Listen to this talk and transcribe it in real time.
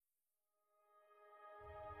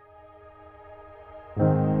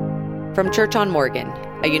From Church on Morgan,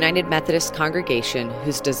 a United Methodist congregation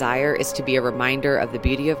whose desire is to be a reminder of the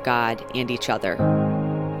beauty of God and each other.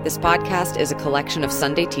 This podcast is a collection of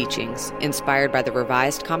Sunday teachings inspired by the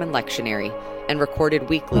Revised Common Lectionary and recorded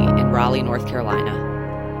weekly in Raleigh, North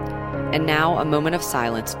Carolina. And now, a moment of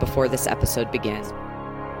silence before this episode begins.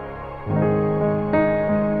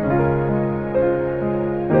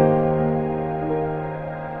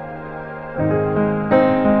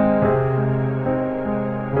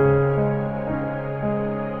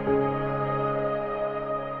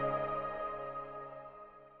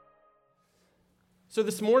 So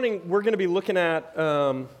this morning, we're going to be looking at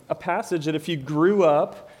a passage that if you grew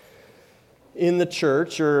up in the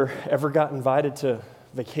church or ever got invited to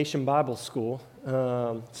Vacation Bible School,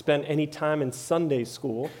 spent any time in Sunday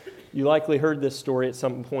school, you likely heard this story at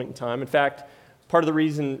some point in time. In fact, part of the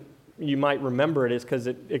reason you might remember it is because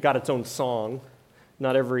it got its own song.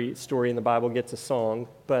 Not every story in the Bible gets a song,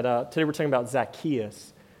 but today we're talking about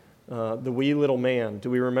Zacchaeus, the wee little man. Do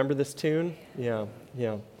we remember this tune? Yeah.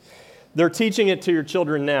 They're teaching it to your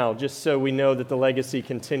children now, just so we know that the legacy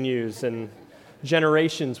continues and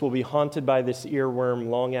generations will be haunted by this earworm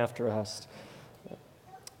long after us.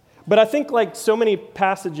 But I think like so many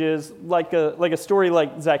passages, like a story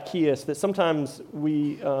like Zacchaeus, that sometimes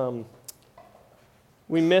we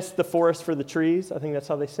miss the forest for the trees. I think that's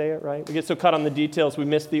how they say it, right? We get so caught on the details, we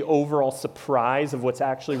miss the overall surprise of what's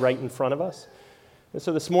actually right in front of us. And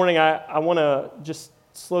so this morning, I want to just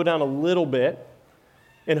slow down a little bit.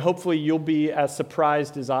 And hopefully you'll be as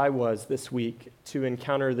surprised as I was this week to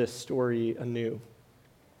encounter this story anew.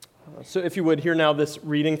 So if you would, hear now this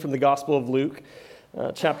reading from the Gospel of Luke,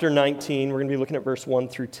 chapter 19. We're going to be looking at verse 1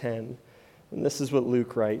 through 10. And this is what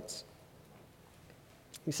Luke writes.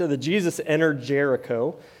 He said that Jesus entered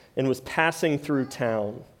Jericho and was passing through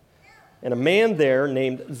town. And a man there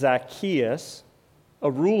named Zacchaeus,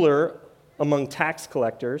 a ruler among tax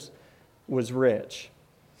collectors, was rich.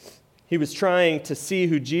 He was trying to see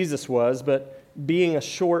who Jesus was, but being a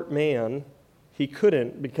short man, he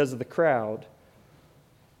couldn't because of the crowd.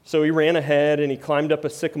 So he ran ahead and he climbed up a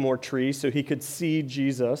sycamore tree so he could see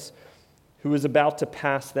Jesus, who was about to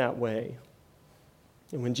pass that way.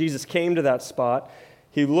 And when Jesus came to that spot,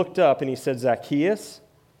 he looked up and he said, "Zacchaeus,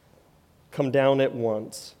 come down at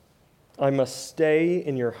once. I must stay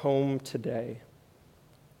in your home today."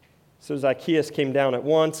 So Zacchaeus came down at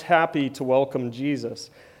once, happy to welcome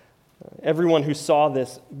Jesus. Everyone who saw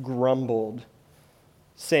this grumbled,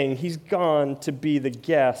 saying, "He's gone to be the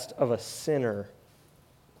guest of a sinner."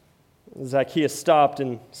 Zacchaeus stopped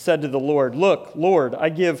and said to the Lord, "Look, Lord, I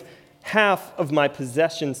give half of my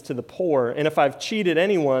possessions to the poor, and if I've cheated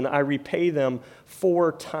anyone, I repay them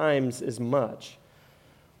 4 times as much."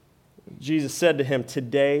 Jesus said to him,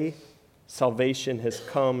 "Today salvation has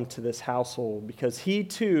come to this household, because he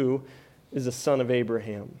too is a son of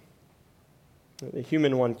Abraham. The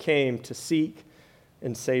human one came to seek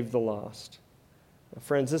and save the lost."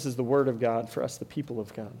 Friends, this is the word of God for us, the people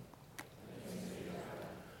of God.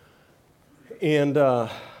 And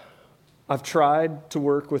I've tried to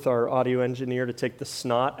work with our audio engineer to take the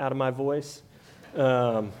snot out of my voice.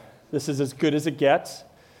 This is as good as it gets.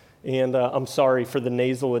 And I'm sorry for the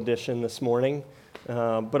nasal edition this morning.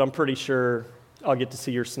 But I'm pretty sure I'll get to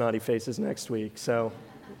see your snotty faces next week. So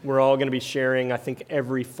we're all going to be sharing, I think,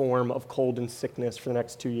 every form of cold and sickness for the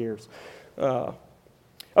next 2 years.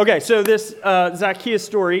 Okay, so this Zacchaeus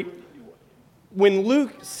story, when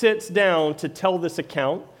Luke sits down to tell this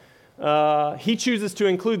account, he chooses to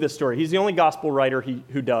include this story. He's the only gospel writer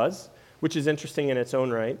who does, which is interesting in its own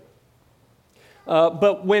right.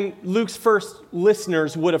 But when Luke's first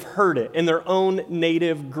listeners would have heard it in their own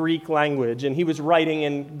native Greek language, and he was writing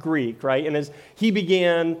in Greek, right? And as he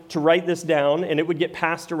began to write this down, and it would get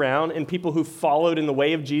passed around, and people who followed in the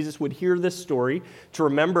way of Jesus would hear this story to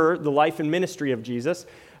remember the life and ministry of Jesus,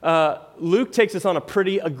 Luke takes us on a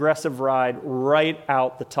pretty aggressive ride right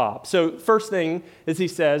out the top. So first thing is he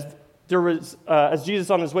says, there was, as Jesus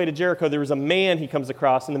on his way to Jericho, there was a man he comes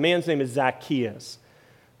across, and the man's name is Zacchaeus.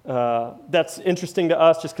 That's interesting to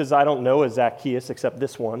us just because I don't know a Zacchaeus except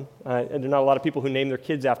this one. And there are not a lot of people who name their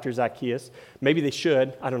kids after Zacchaeus. Maybe they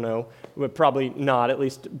should. I don't know. But probably not, at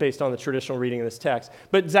least based on the traditional reading of this text.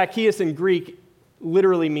 But Zacchaeus in Greek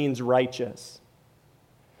literally means righteous.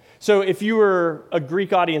 So if you were a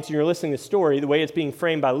Greek audience and you're listening to the story, the way it's being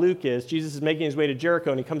framed by Luke is Jesus is making his way to Jericho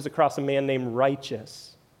and he comes across a man named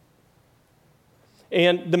Righteous.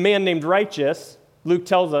 And the man named Righteous, Luke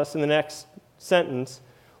tells us in the next sentence,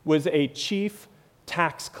 was a chief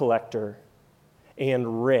tax collector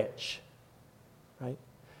and rich, right?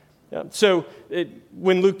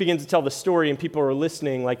 When Luke begins to tell the story and people are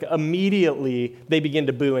listening, like immediately they begin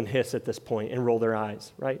to boo and hiss at this point and roll their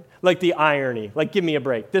eyes, right? Like the irony, like give me a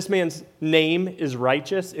break. This man's name is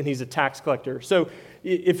Righteous and he's a tax collector. So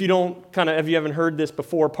if you haven't heard this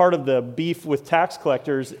before, part of the beef with tax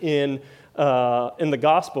collectors in the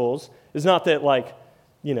Gospels is not that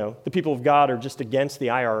the people of God are just against the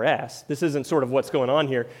IRS. This isn't sort of what's going on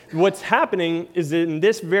here. What's happening is that in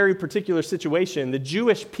this very particular situation, the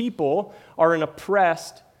Jewish people are an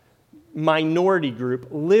oppressed minority group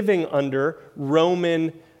living under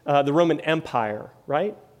the Roman Empire,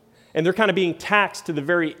 right? And they're kind of being taxed to the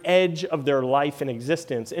very edge of their life and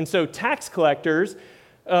existence. And so tax collectors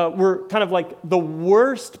were kind of like the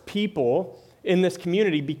worst people in this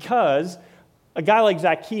community because a guy like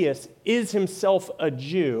Zacchaeus is himself a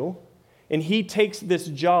Jew, and he takes this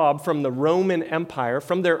job from the Roman Empire,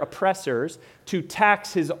 from their oppressors, to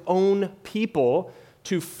tax his own people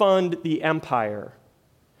to fund the empire.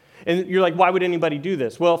 And you're like, why would anybody do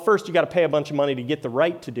this? Well, first you got to pay a bunch of money to get the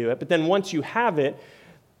right to do it, but then once you have it,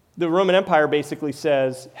 the Roman Empire basically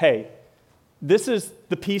says, hey, this is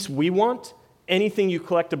the piece we want. Anything you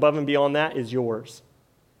collect above and beyond that is yours.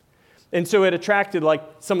 And so it attracted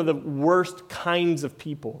some of the worst kinds of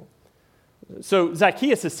people. So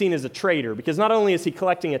Zacchaeus is seen as a traitor because not only is he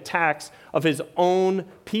collecting a tax of his own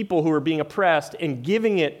people who are being oppressed and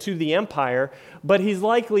giving it to the empire, but he's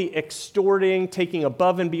likely extorting, taking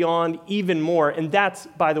above and beyond even more. And that's,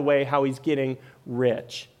 by the way, how he's getting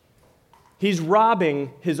rich. He's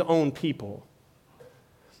robbing his own people.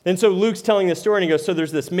 And so Luke's telling this story and he goes, so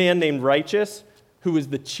there's this man named Righteous who was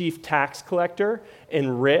the chief tax collector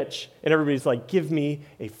and rich, and everybody's like, give me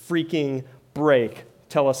a freaking break.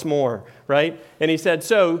 Tell us more, right? And he said,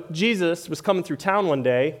 so Jesus was coming through town one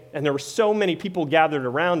day, and there were so many people gathered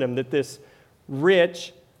around him that this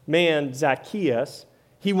rich man, Zacchaeus,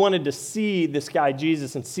 he wanted to see this guy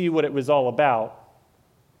Jesus and see what it was all about.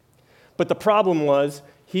 But the problem was,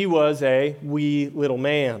 he was a wee little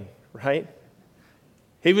man, right?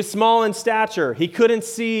 He was small in stature. He couldn't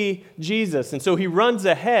see Jesus. And so he runs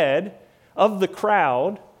ahead of the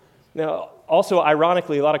crowd. Now, also,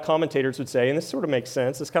 ironically, a lot of commentators would say, and this sort of makes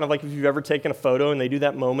sense, it's kind of like if you've ever taken a photo and they do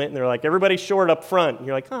that moment and they're like, everybody's short up front. And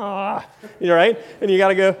you're like, right? And you got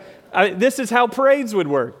to go, this is how parades would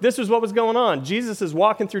work. This is what was going on. Jesus is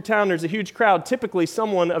walking through town. There's a huge crowd. Typically,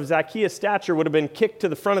 someone of Zacchaeus' stature would have been kicked to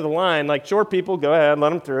the front of the line, like, short people, go ahead,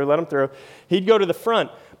 let them through. He'd go to the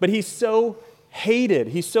front. But he's so hated.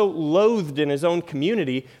 He's so loathed in his own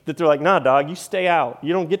community that they're like, nah, dog, you stay out.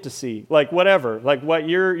 You don't get to see. Like, whatever. Like, what?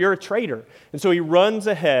 You're a traitor. And so he runs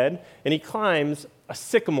ahead, and he climbs a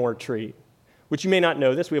sycamore tree, which you may not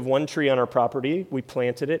know this. We have one tree on our property. We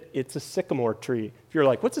planted it. It's a sycamore tree. If you're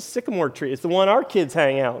like, what's a sycamore tree? It's the one our kids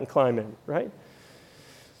hang out and climb in, right?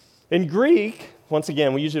 In Greek, once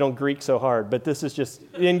again, we usually don't Greek so hard, but this is just,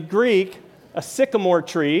 in Greek, a sycamore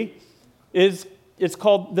tree it's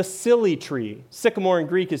called the silly tree. Sycamore in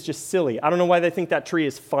Greek is just silly. I don't know why they think that tree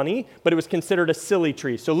is funny, but it was considered a silly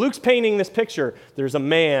tree. So Luke's painting this picture. There's a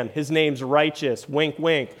man. His name's Righteous, wink,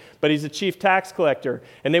 wink, but he's a chief tax collector,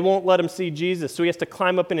 and they won't let him see Jesus, so he has to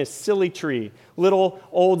climb up in his silly tree. Little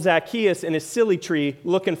old Zacchaeus in his silly tree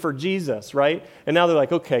looking for Jesus, right? And now they're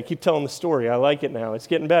like, okay, keep telling the story. I like it now. It's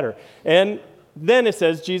getting better. And then it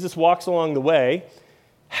says Jesus walks along the way,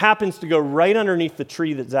 happens to go right underneath the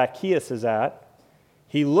tree that Zacchaeus is at.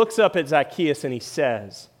 He looks up at Zacchaeus and he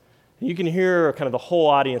says, and you can hear kind of the whole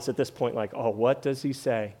audience at this point like, oh, what does he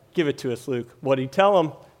say? Give it to us, Luke. What did he tell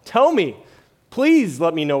him? Tell me. Please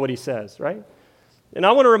let me know what he says, right? And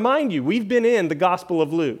I want to remind you, we've been in the Gospel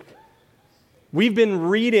of Luke. We've been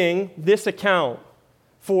reading this account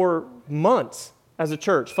for months as a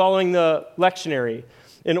church, following the lectionary.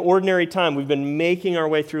 In ordinary time, we've been making our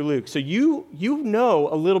way through Luke. So you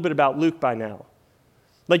know a little bit about Luke by now.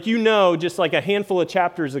 Like just like a handful of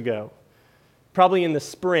chapters ago, probably in the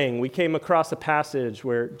spring, we came across a passage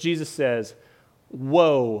where Jesus says,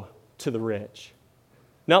 woe to the rich.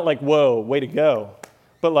 Not like, whoa, way to go,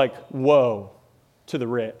 but like, woe to the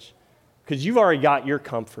rich. Because you've already got your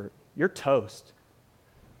comfort. You're toast.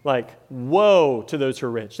 Like, woe to those who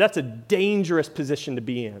are rich. That's a dangerous position to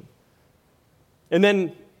be in. And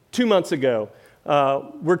then 2 months ago,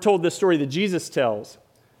 we're told this story that Jesus tells.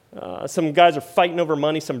 Some guys are fighting over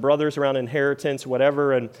money, some brothers around inheritance,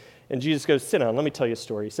 whatever, and Jesus goes, sit down, let me tell you a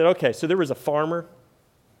story. He said, okay, so there was a farmer.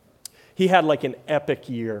 He had like an epic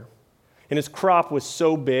year, and his crop was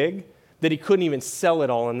so big that he couldn't even sell it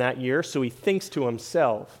all in that year, so he thinks to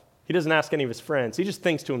himself. He doesn't ask any of his friends. He just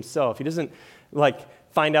thinks to himself. He doesn't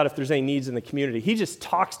find out if there's any needs in the community. He just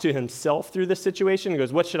talks to himself through this situation and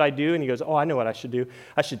goes, what should I do? And he goes, oh, I know what I should do.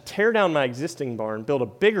 I should tear down my existing barn, build a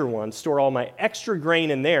bigger one, store all my extra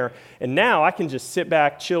grain in there, and now I can just sit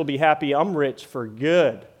back, chill, be happy. I'm rich for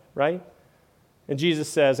good, right? And Jesus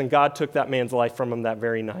says, and God took that man's life from him that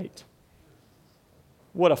very night.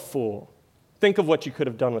 What a fool. Think of what you could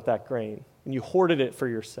have done with that grain, and you hoarded it for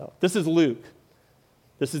yourself. This is Luke.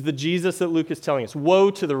 This is the Jesus that Luke is telling us.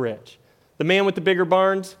 Woe to the rich. The man with the bigger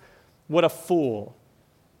barns, what a fool.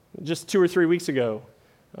 Just 2 or 3 weeks ago,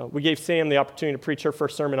 we gave Sam the opportunity to preach her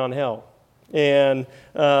first sermon on hell. And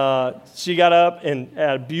she got up and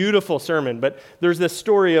had a beautiful sermon. But there's this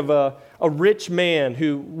story of a rich man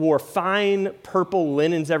who wore fine purple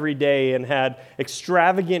linens every day and had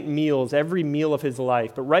extravagant meals every meal of his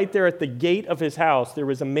life. But right there at the gate of his house, there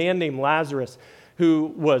was a man named Lazarus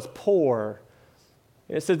who was poor.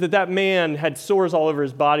 It says that man had sores all over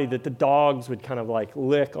his body that the dogs would kind of like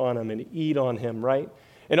lick on him and eat on him, right?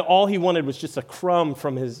 And all he wanted was just a crumb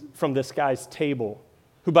from this guy's table,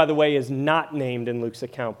 who, by the way, is not named in Luke's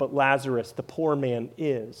account, but Lazarus, the poor man,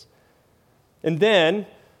 is. And then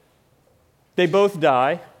they both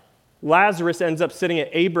die. Lazarus ends up sitting at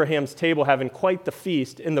Abraham's table having quite the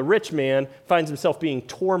feast, and the rich man finds himself being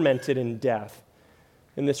tormented in death.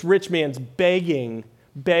 And this rich man's begging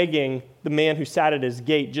the man who sat at his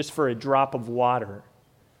gate just for a drop of water,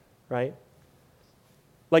 right?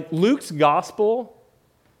 Like Luke's gospel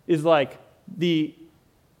is like the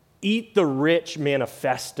eat the rich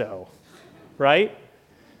manifesto, right?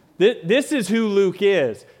 This is who Luke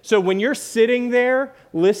is. So when you're sitting there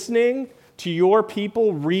listening to your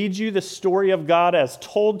people read you the story of God as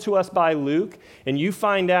told to us by Luke, and you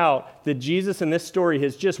find out that Jesus in this story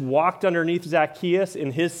has just walked underneath Zacchaeus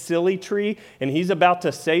in his silly tree, and he's about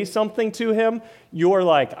to say something to him, you're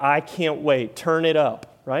like, I can't wait, turn it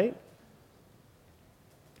up, right?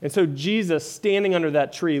 And so Jesus, standing under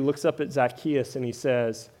that tree, looks up at Zacchaeus and he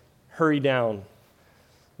says, hurry down.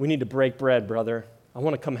 We need to break bread, brother. I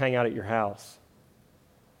want to come hang out at your house.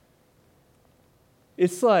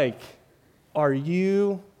 It's like, are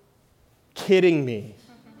you kidding me?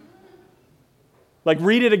 Like,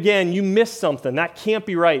 read it again. You missed something. That can't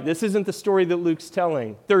be right. This isn't the story that Luke's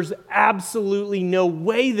telling. There's absolutely no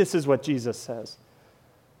way this is what Jesus says.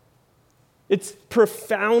 It's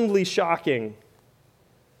profoundly shocking.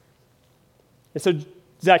 And so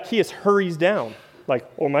Zacchaeus hurries down. Like,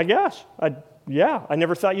 oh my gosh, I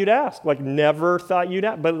never thought you'd ask. Like, never thought you'd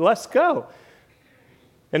ask, but let's go.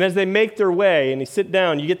 And as they make their way and they sit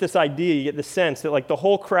down, you get this idea, you get the sense that like the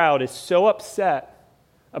whole crowd is so upset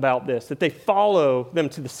about this that they follow them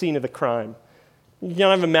to the scene of the crime. You can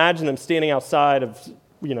kind of imagine them standing outside of,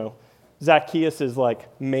 Zacchaeus'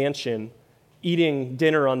 like mansion, eating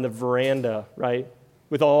dinner on the veranda, right?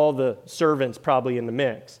 With all the servants probably in the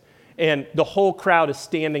mix. And the whole crowd is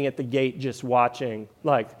standing at the gate just watching,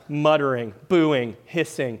 like muttering, booing,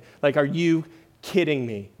 hissing. Like, are you kidding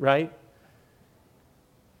me, right?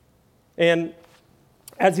 And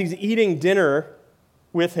as he's eating dinner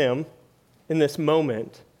with him in this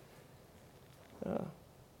moment,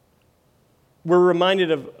 we're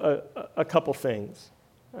reminded of a couple things.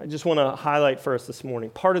 I just want to highlight for us this morning.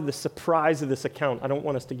 Part of the surprise of this account I don't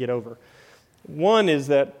want us to get over. One is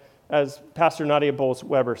that, as Pastor Nadia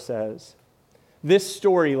Bolz-Weber says, this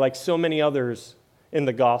story, like so many others in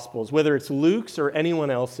the Gospels, whether it's Luke's or anyone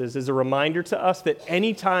else's, is a reminder to us that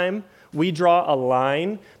anytime we draw a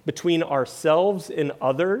line between ourselves and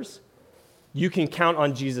others, you can count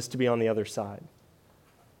on Jesus to be on the other side.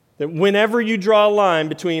 That whenever you draw a line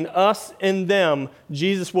between us and them,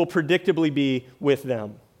 Jesus will predictably be with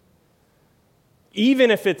them.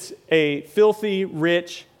 Even if it's a filthy,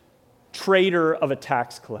 rich traitor of a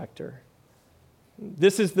tax collector.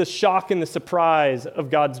 This is the shock and the surprise of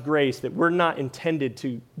God's grace that we're not intended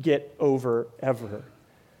to get over ever.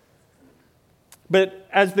 But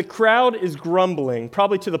as the crowd is grumbling,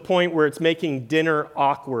 probably to the point where it's making dinner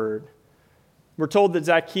awkward, we're told that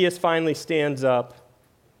Zacchaeus finally stands up.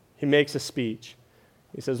 He makes a speech.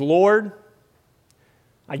 He says, Lord,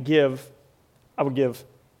 I would give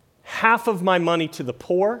half of my money to the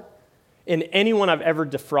poor, and anyone I've ever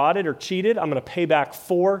defrauded or cheated, I'm going to pay back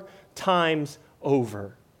 4 times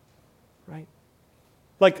over. Right?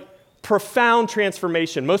 Like, profound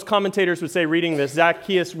transformation. Most commentators would say, reading this,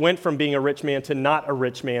 Zacchaeus went from being a rich man to not a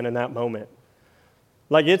rich man in that moment.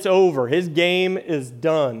 Like, it's over. His game is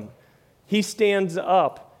done. He stands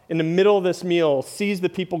up in the middle of this meal, sees the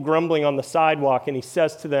people grumbling on the sidewalk, and he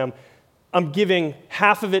says to them, I'm giving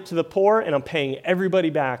half of it to the poor, and I'm paying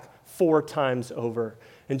everybody back 4 times over.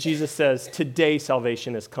 And Jesus says, today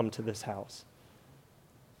salvation has come to this house.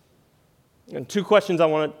 And two questions I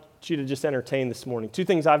want you to just entertain this morning. Two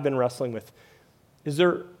things I've been wrestling with. Is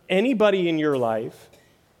there anybody in your life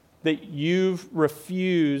that you've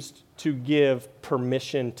refused to give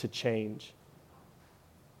permission to change?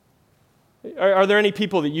 Are there any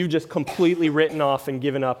people that you've just completely written off and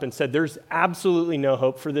given up and said, there's absolutely no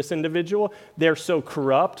hope for this individual? They're so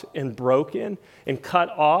corrupt and broken and cut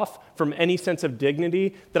off from any sense of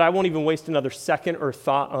dignity that I won't even waste another second or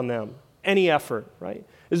thought on them. Any effort, right?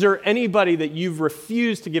 Is there anybody that you've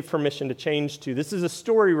refused to give permission to change to? This is a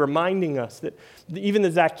story reminding us that even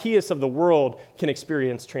the Zacchaeus of the world can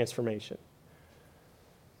experience transformation.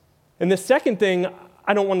 And the second thing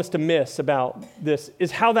I don't want us to miss about this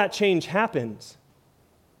is how that change happens.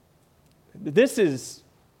 This is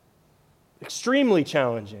extremely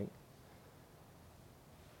challenging.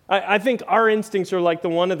 I think our instincts are like the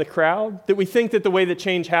one of the crowd, that we think that the way that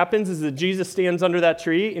change happens is that Jesus stands under that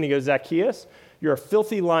tree and he goes, Zacchaeus, you're a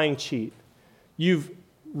filthy, lying cheat. You've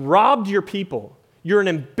robbed your people. You're an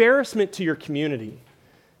embarrassment to your community.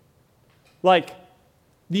 Like,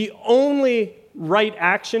 the only right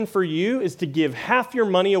action for you is to give half your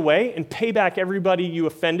money away and pay back everybody you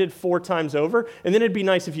offended 4 times over, and then it'd be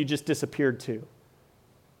nice if you just disappeared too,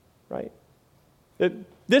 right?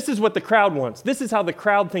 This is what the crowd wants. This is how the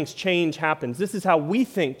crowd thinks change happens. This is how we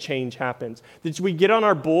think change happens. That we get on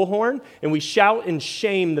our bullhorn and we shout and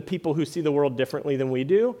shame the people who see the world differently than we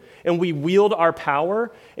do, and we wield our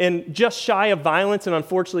power, and just shy of violence, and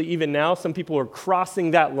unfortunately even now some people are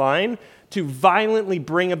crossing that line to violently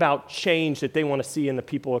bring about change that they want to see in the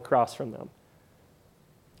people across from them.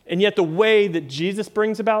 And yet the way that Jesus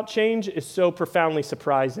brings about change is so profoundly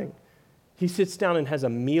surprising. He sits down and has a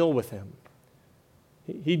meal with him.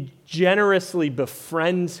 He generously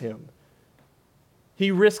befriends him. He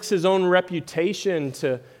risks his own reputation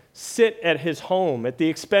to sit at his home at the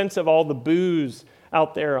expense of all the booze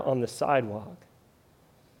out there on the sidewalk.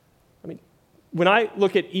 I mean, when I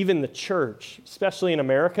look at even the church, especially in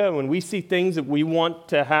America, when we see things that we want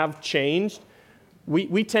to have changed,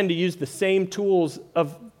 we tend to use the same tools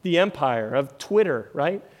of the empire, of Twitter,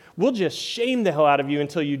 right? We'll just shame the hell out of you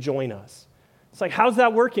until you join us. It's like, how's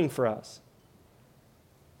that working for us?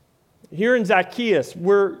 Here in Zacchaeus,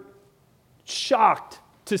 we're shocked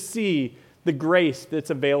to see the grace that's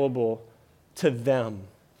available to them,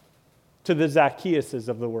 to the Zacchaeuses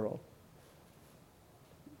of the world.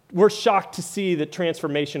 We're shocked to see that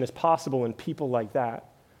transformation is possible in people like that.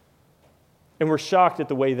 And we're shocked at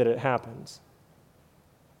the way that it happens.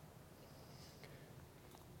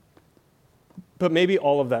 But maybe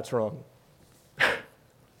all of that's wrong.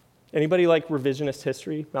 Anybody like revisionist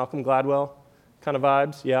history, Malcolm Gladwell kind of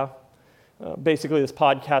vibes? Yeah. Basically, this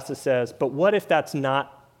podcast says, but what if that's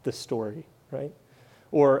not the story, right?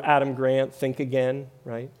 Or Adam Grant, Think Again,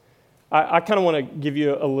 right? I kind of want to give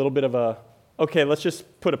you a little bit of a, okay, let's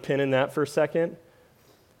just put a pin in that for a second.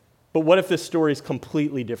 But what if this story is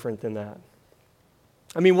completely different than that?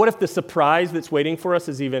 I mean, what if the surprise that's waiting for us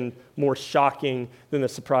is even more shocking than the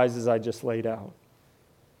surprises I just laid out?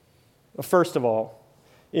 First of all,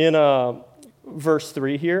 in verse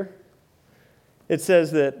 3 here, it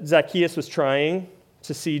says that Zacchaeus was trying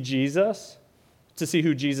to see Jesus, to see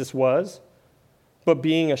who Jesus was, but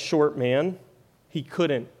being a short man, he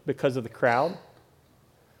couldn't because of the crowd.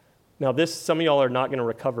 Now, some of y'all are not going to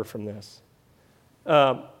recover from this.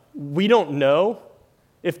 We don't know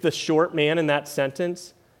if the short man in that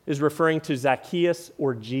sentence is referring to Zacchaeus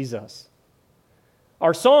or Jesus.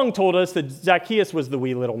 Our song told us that Zacchaeus was the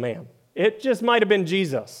wee little man. It just might have been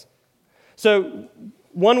Jesus. So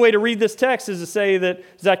one way to read this text is to say that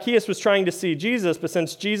Zacchaeus was trying to see Jesus, but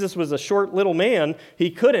since Jesus was a short little man,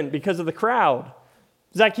 he couldn't because of the crowd.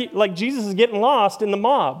 Like Jesus is getting lost in the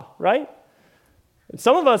mob, right? And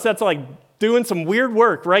some of us, that's like doing some weird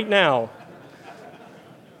work right now.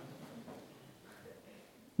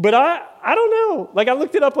 But I don't know. Like, I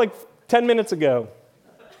looked it up like 10 minutes ago.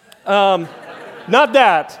 Not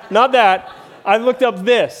that. I looked up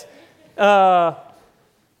this. How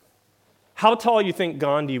tall you think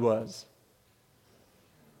Gandhi was?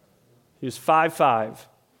 He was 5'5".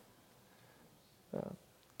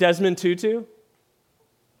 Desmond Tutu?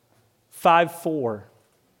 5'4".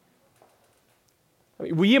 I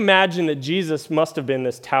mean, we imagine that Jesus must have been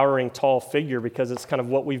this towering, tall figure because it's kind of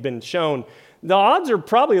what we've been shown. The odds are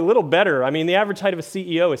probably a little better. I mean, the average height of a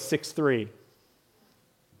CEO is 6'3".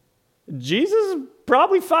 Jesus is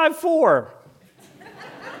probably 5'4".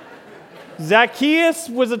 Zacchaeus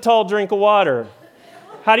was a tall drink of water.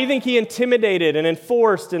 How do you think he intimidated and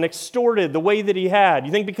enforced and extorted the way that he had?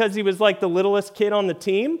 You think because he was like the littlest kid on the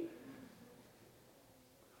team?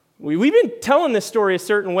 We've been telling this story a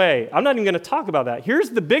certain way. I'm not even going to talk about that.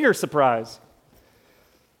 Here's the bigger surprise.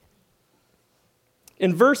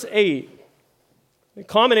 In verse 8, the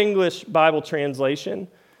Common English Bible translation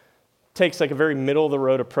takes like a very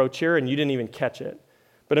middle-of-the-road approach here, and you didn't even catch it.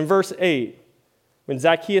 But in verse 8, when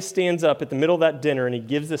Zacchaeus stands up at the middle of that dinner and he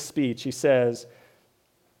gives this speech, he says,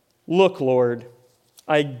 "Look, Lord,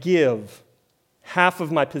 I give half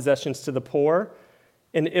of my possessions to the poor,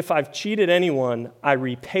 and if I've cheated anyone, I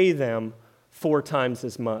repay them 4 times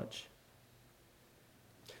as much."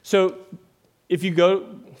 So if you go,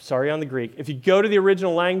 on the Greek, if you go to the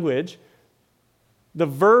original language, the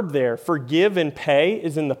verb there, forgive and pay,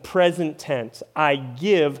 is in the present tense. I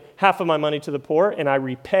give half of my money to the poor, and I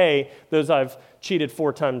repay those I've cheated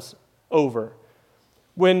 4 times over.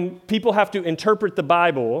 When people have to interpret the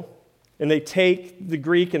Bible, and they take the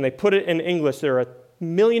Greek and they put it in English, there are a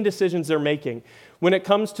million decisions they're making. When it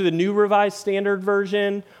comes to the New Revised Standard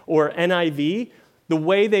Version or NIV, the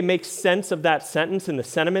way they make sense of that sentence and the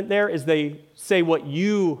sentiment there is they say what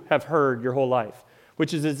you have heard your whole life,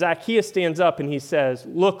 which is that Zacchaeus stands up and he says,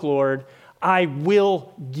 "Look, Lord, I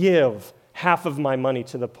will give half of my money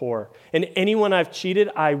to the poor. And anyone I've cheated,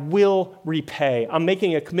 I will repay. I'm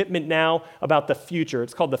making a commitment now about the future."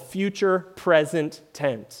 It's called the future present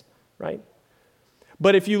tense, right?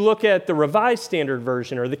 But if you look at the Revised Standard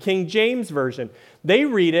Version or the King James Version, they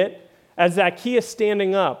read it as Zacchaeus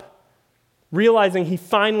standing up, realizing he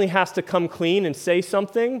finally has to come clean and say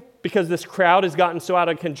something because this crowd has gotten so out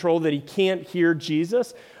of control that he can't hear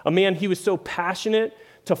Jesus, a man he was so passionate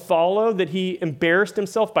to follow that he embarrassed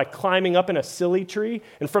himself by climbing up in a silly tree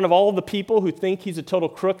in front of all of the people who think he's a total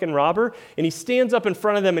crook and robber. And he stands up in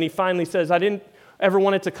front of them and he finally says, "I didn't ever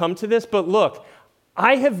want it to come to this, but look,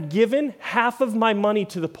 I have given half of my money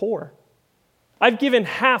to the poor. I've given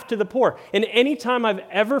half to the poor. And any time I've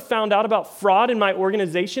ever found out about fraud in my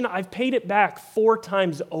organization, I've paid it back 4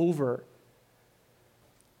 times over."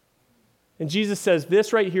 And Jesus says,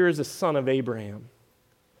 this right here is a son of Abraham.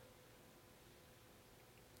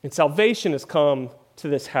 And salvation has come to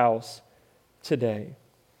this house today.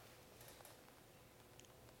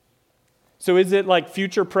 So is it like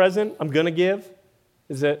future present, I'm going to give?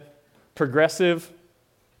 Is it progressive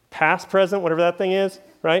past present, whatever that thing is,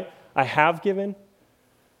 right? I have given?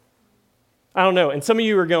 I don't know. And some of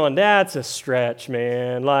you are going, "That's a stretch,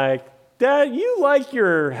 man. Like, Dad, you like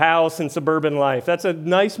your house and suburban life. That's a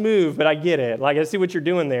nice move, but I get it. Like, I see what you're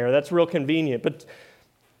doing there. That's real convenient." But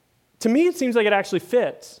to me, it seems like it actually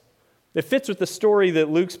fits. It fits with the story that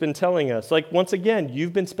Luke's been telling us. Like, once again,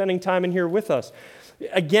 you've been spending time in here with us.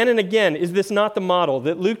 Again and again, is this not the model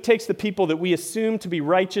that Luke takes the people that we assume to be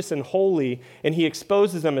righteous and holy, and he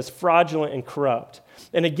exposes them as fraudulent and corrupt?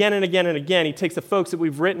 And again and again and again, he takes the folks that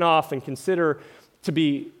we've written off and consider to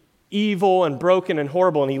be evil and broken and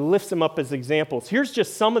horrible, and he lifts them up as examples. Here's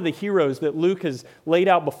just some of the heroes that Luke has laid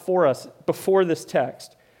out before us before this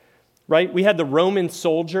text, right? We had the Roman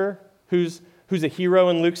soldier who's a hero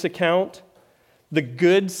in Luke's account, the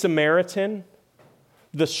good Samaritan,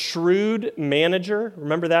 the shrewd manager.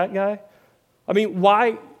 Remember that guy? I mean,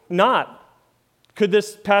 why not? Could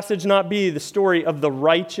this passage not be the story of the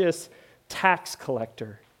righteous tax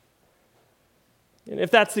collector? And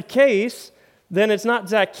if that's the case, then it's not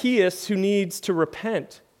Zacchaeus who needs to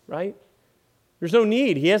repent, right? There's no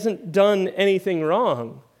need. He hasn't done anything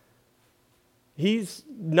wrong. He's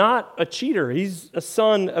not a cheater. He's a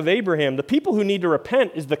son of Abraham. The people who need to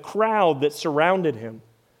repent is the crowd that surrounded him,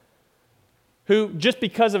 who, just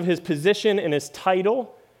because of his position and his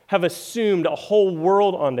title, have assumed a whole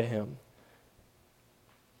world onto him,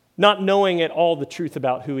 not knowing at all the truth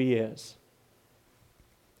about who he is.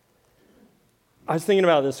 I was thinking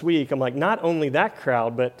about it this week. I'm like, not only that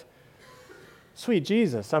crowd, but sweet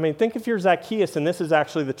Jesus. I mean, think if you're Zacchaeus and this is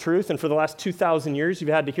actually the truth, and for the last 2,000 years you've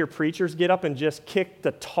had to hear preachers get up and just kick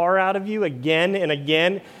the tar out of you again and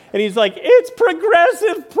again. And he's like, "It's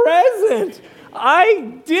progressive present.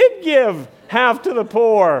 I did give half to the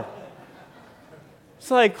poor." It's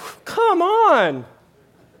like, come on.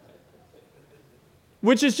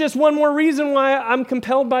 Which is just one more reason why I'm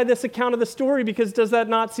compelled by this account of the story, because does that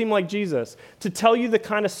not seem like Jesus? To tell you the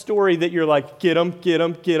kind of story that you're like, get him,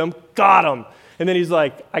 got him. And then he's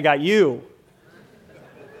like, "I got you."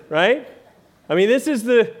 Right? I mean, this is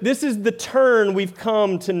the turn we've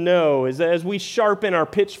come to know. Is as we sharpen our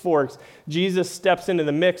pitchforks, Jesus steps into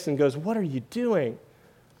the mix and goes, "What are you doing?"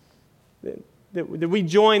 That we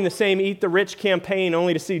join the same Eat the Rich campaign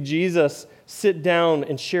only to see Jesus sit down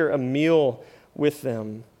and share a meal with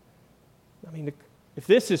them. I mean, if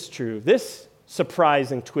this is true, this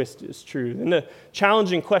surprising twist is true. And the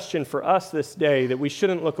challenging question for us this day that we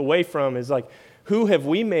shouldn't look away from is like, who have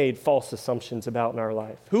we made false assumptions about in our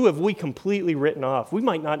life? Who have we completely written off? We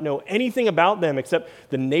might not know anything about them except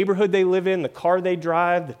the neighborhood they live in, the car they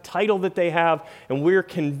drive, the title that they have, and we're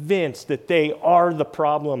convinced that they are the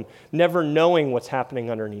problem, never knowing what's happening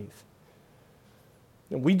underneath.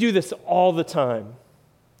 And we do this all the time.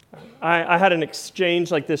 I had an exchange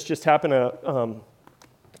like this just happen a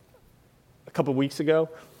couple weeks ago.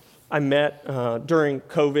 I met during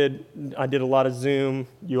COVID. I did a lot of Zoom.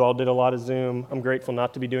 You all did a lot of Zoom. I'm grateful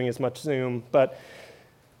not to be doing as much Zoom. But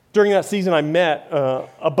during that season, I met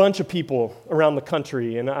a bunch of people around the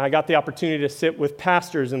country, and I got the opportunity to sit with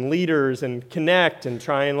pastors and leaders and connect and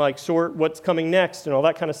try and like sort what's coming next and all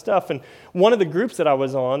that kind of stuff. And one of the groups that I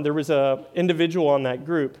was on, there was an individual on that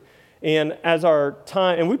group. And as our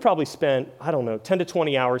time, and we probably spent, 10 to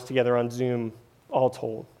 20 hours together on Zoom all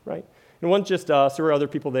told, right? It wasn't just us, there were other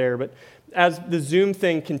people there, but as the Zoom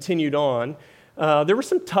thing continued on, there were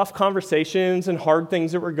some tough conversations and hard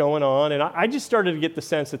things that were going on, and I just started to get the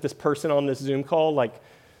sense that this person on this Zoom call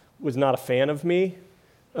was not a fan of me,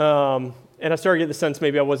 and I started to get the sense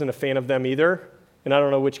maybe I wasn't a fan of them either, and I don't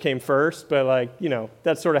know which came first, but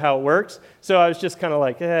that's sort of how it works, so I was just kind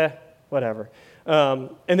of whatever. And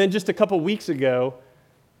then just a couple weeks ago,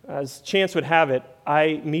 as chance would have it,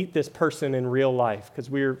 I meet this person in real life because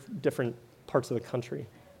we're different parts of the country.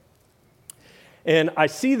 And I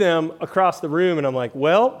see them across the room, and I'm like,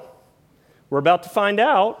 well, we're about to find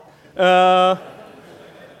out. And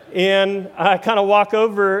I kind of walk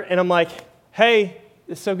over, and I'm like, hey,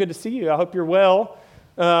 it's so good to see you. I hope you're well.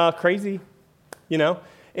 Crazy,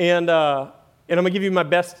 And I'm going to give you my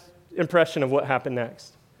best impression of what happened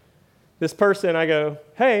next. This person, I go,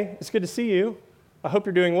 hey, it's good to see you. I hope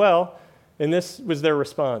you're doing well. And this was their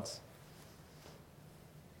response.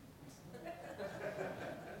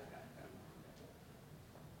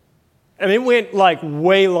 And it went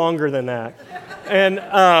way longer than that. And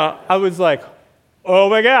I was like, oh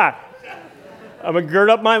my God. I'm going to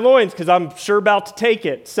gird up my loins because I'm sure about to take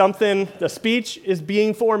it. The speech is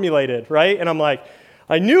being formulated, right? And I'm like,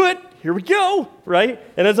 I knew it. Here we go, right?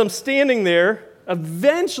 And as I'm standing there,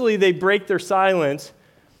 eventually they break their silence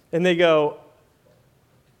and they go,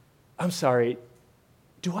 I'm sorry,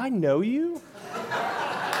 do I know you?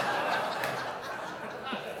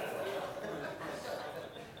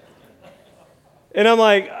 And I'm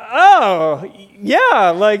like, oh,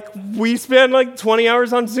 yeah, we spent 20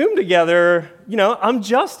 hours on Zoom together. I'm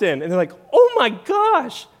Justin. And they're like, oh my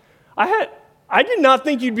gosh, I did not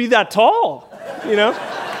think you'd be that tall,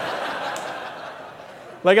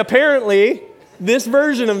 Apparently, this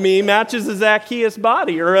version of me matches a Zacchaeus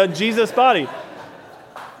body or a Jesus body.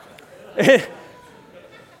 And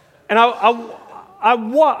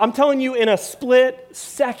I'm telling you, in a split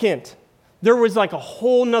second, there was a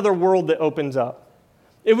whole nother world that opens up.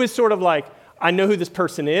 It was sort of I know who this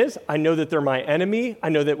person is. I know that they're my enemy. I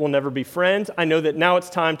know that we'll never be friends. I know that now it's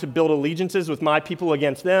time to build allegiances with my people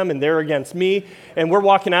against them, and they're against me. And we're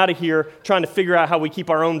walking out of here trying to figure out how we keep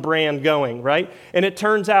our own brand going, right? And it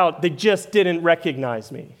turns out they just didn't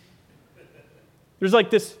recognize me. There's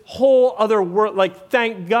this whole other world.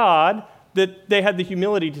 Thank God that they had the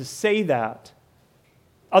humility to say that.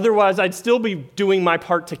 Otherwise, I'd still be doing my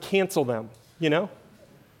part to cancel them,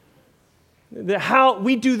 How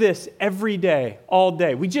we do this every day, all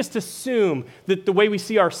day. We just assume that the way we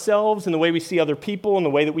see ourselves and the way we see other people and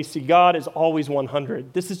the way that we see God is always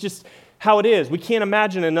 100. This is just how it is. We can't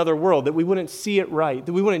imagine another world, that we wouldn't see it right,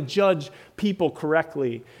 that we wouldn't judge people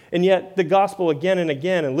correctly. And yet the gospel again and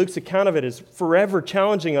again, and Luke's account of it is forever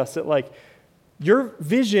challenging us that your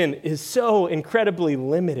vision is so incredibly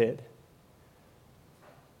limited.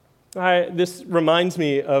 This reminds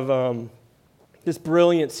me of this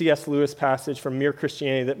brilliant C.S. Lewis passage from Mere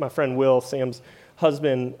Christianity that my friend Will, Sam's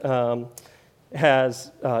husband,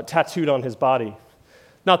 has tattooed on his body.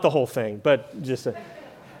 Not the whole thing, but just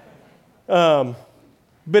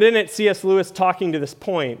but in it, C.S. Lewis talking to this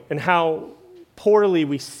point and how poorly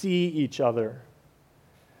we see each other.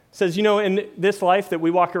 Says, in this life that we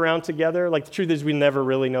walk around together, the truth is we never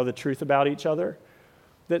really know the truth about each other.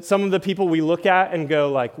 That some of the people we look at and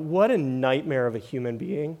go what a nightmare of a human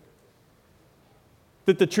being.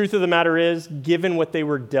 That the truth of the matter is, given what they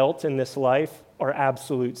were dealt in this life, are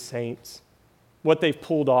absolute saints. What they've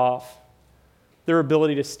pulled off, their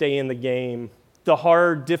ability to stay in the game, the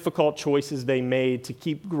hard, difficult choices they made to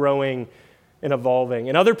keep growing and evolving.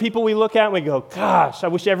 And other people we look at and we go, gosh, I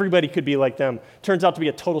wish everybody could be like them. Turns out to be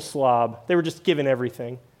a total slob. They were just given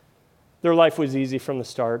everything. Their life was easy from the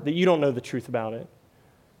start, that you don't know the truth about it.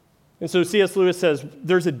 And so C.S. Lewis says,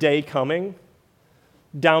 there's a day coming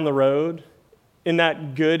down the road, in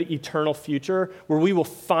that good eternal future where we will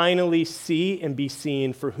finally see and be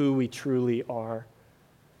seen for who we truly are.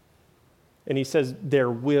 And he says there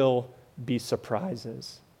will be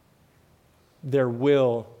surprises. There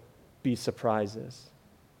will be surprises.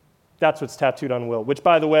 That's what's tattooed on Will, which,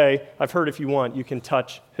 by the way, I've heard if you want, you can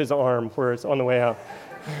touch his arm where it's on the way out.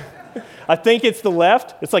 I think it's the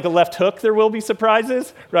left. It's like a left hook, there will be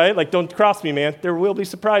surprises, right? Like, don't cross me, man. There will be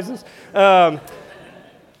surprises.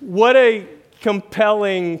 What a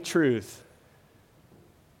compelling truth.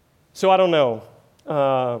 So I don't know.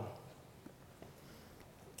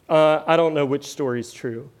 I don't know which story is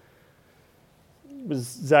true. Was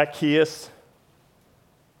Zacchaeus,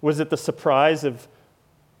 was it the surprise of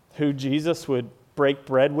who Jesus would break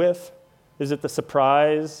bread with? Is it the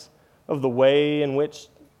surprise of the way in which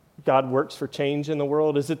God works for change in the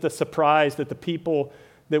world? Is it the surprise that the people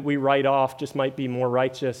that we write off just might be more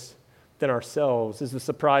righteous than ourselves? Is the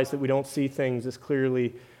surprise that we don't see things as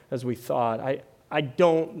clearly as we thought? I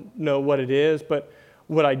don't know what it is, but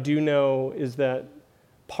what I do know is that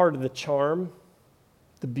part of the charm,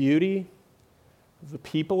 the beauty of the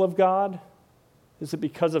people of God, is that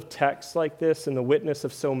because of texts like this and the witness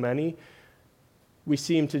of so many, we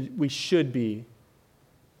should be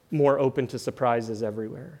more open to surprises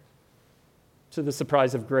everywhere. To the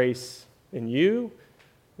surprise of grace in you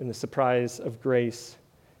and the surprise of grace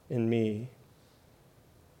in me.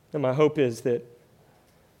 And my hope is that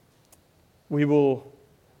we will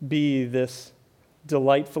be this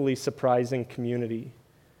delightfully surprising community,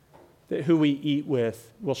 that who we eat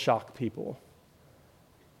with will shock people,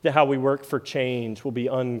 that how we work for change will be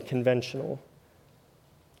unconventional,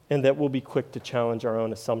 and that we'll be quick to challenge our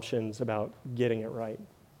own assumptions about getting it right.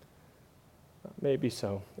 May it be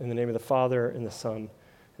so. In the name of the Father, and the Son,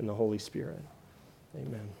 and the Holy Spirit.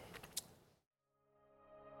 Amen.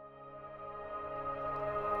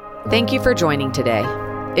 Thank you for joining today.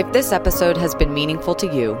 If this episode has been meaningful to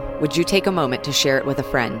you, would you take a moment to share it with a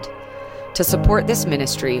friend? To support this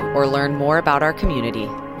ministry or learn more about our community,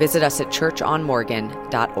 visit us at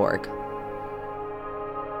churchonmorgan.org.